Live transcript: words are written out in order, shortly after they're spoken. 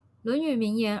论语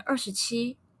名言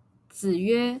27，子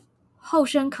曰：后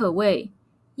生可畏，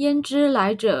焉知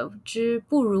来者之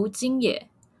不如今也。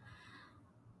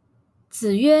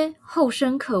子曰：后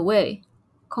生可畏。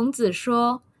孔子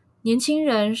说，年轻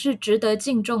人是值得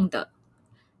敬重的。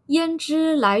焉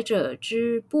知来者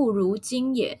之不如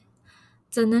今也？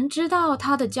怎能知道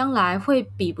他的将来会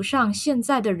比不上现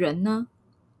在的人呢？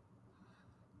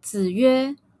子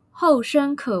曰：后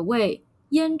生可畏，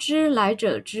焉知来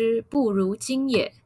者之不如今也？